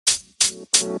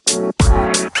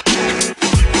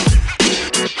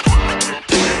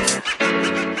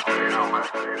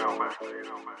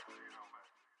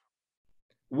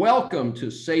Welcome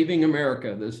to Saving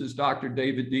America. This is Dr.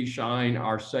 David D. Schein,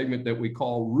 our segment that we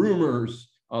call Rumors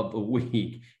of the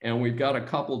Week. And we've got a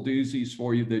couple doozies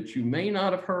for you that you may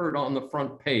not have heard on the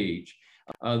front page.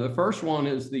 The first one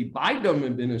is the Biden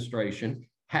administration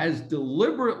has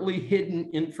deliberately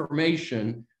hidden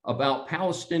information about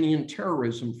Palestinian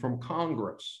terrorism from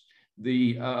Congress.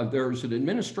 There's an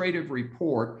administrative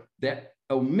report that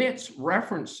omits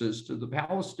references to the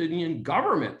Palestinian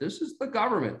government. This is the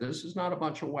government. This is not a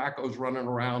bunch of wackos running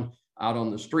around out on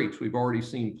the streets. We've already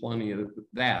seen plenty of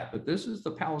that, but this is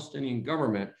the Palestinian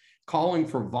government calling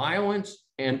for violence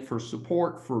and for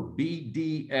support for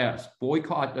BDS,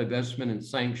 Boycott, Divestment, and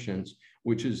Sanctions,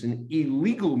 which is an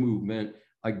illegal movement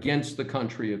against the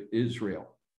country of Israel.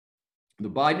 The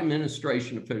Biden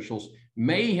administration officials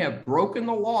may have broken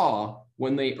the law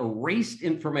when they erased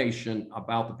information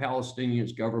about the Palestinian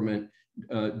government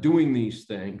doing these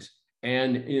things.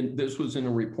 And this was in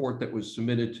a report that was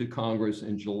submitted to Congress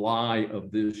in July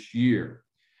of this year.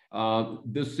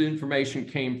 This information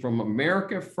came from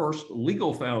America First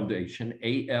Legal Foundation,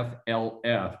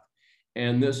 AFLF.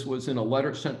 And this was in a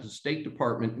letter sent to State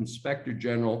Department Inspector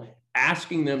General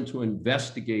asking them to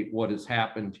investigate what has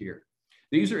happened here.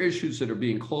 These are issues that are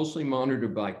being closely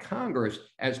monitored by Congress,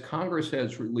 as Congress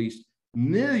has released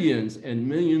millions and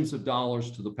millions of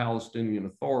dollars to the Palestinian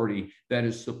Authority that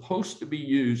is supposed to be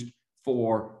used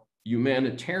for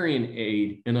humanitarian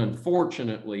aid and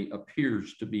unfortunately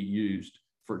appears to be used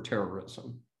for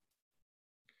terrorism.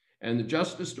 And the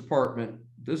Justice Department,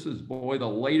 this is, boy, the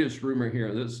latest rumor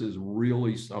here. This is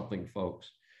really something,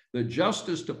 folks. The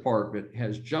Justice Department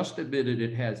has just admitted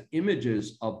it has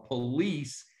images of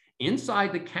police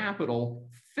inside the Capitol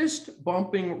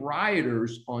fist-bumping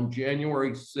rioters on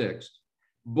January 6th,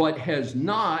 but has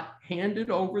not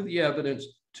handed over the evidence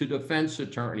to defense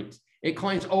attorneys. It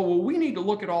claims, oh, well, we need to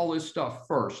look at all this stuff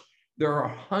first. There are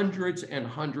hundreds and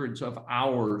hundreds of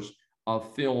hours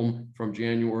of film from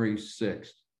January 6th.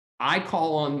 I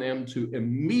call on them to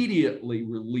immediately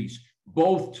release,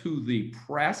 both to the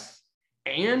press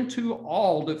and to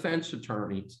all defense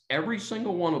attorneys, every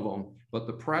single one of them, but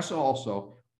the press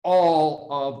also, all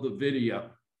of the video.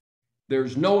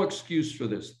 There's no excuse for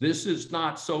this. This is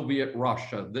not Soviet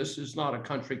Russia. This is not a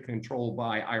country controlled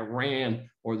by Iran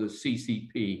or the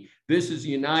CCP. This is the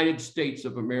United States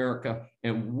of America,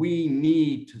 and we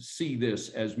need to see this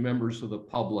as members of the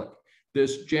public.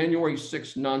 This January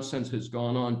 6th nonsense has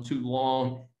gone on too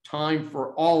long. Time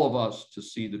for all of us to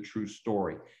see the true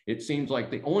story. It seems like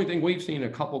the only thing we've seen, a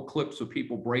couple clips of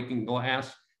people breaking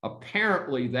glass.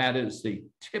 Apparently, that is the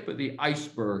tip of the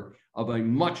iceberg of a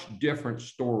much different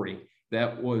story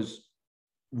that was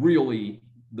really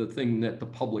the thing that the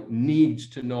public needs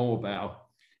to know about.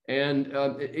 And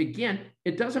again,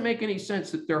 it doesn't make any sense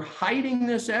that they're hiding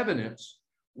this evidence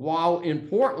while in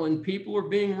Portland, people are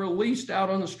being released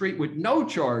out on the street with no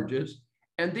charges,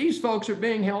 and these folks are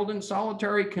being held in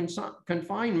solitary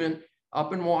confinement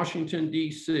up in Washington,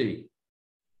 D.C.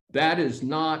 That is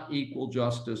not equal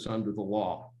justice under the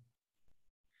law.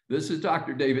 This is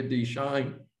Dr. David D.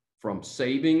 Schein from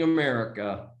Saving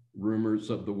America, Rumors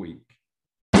of the Week.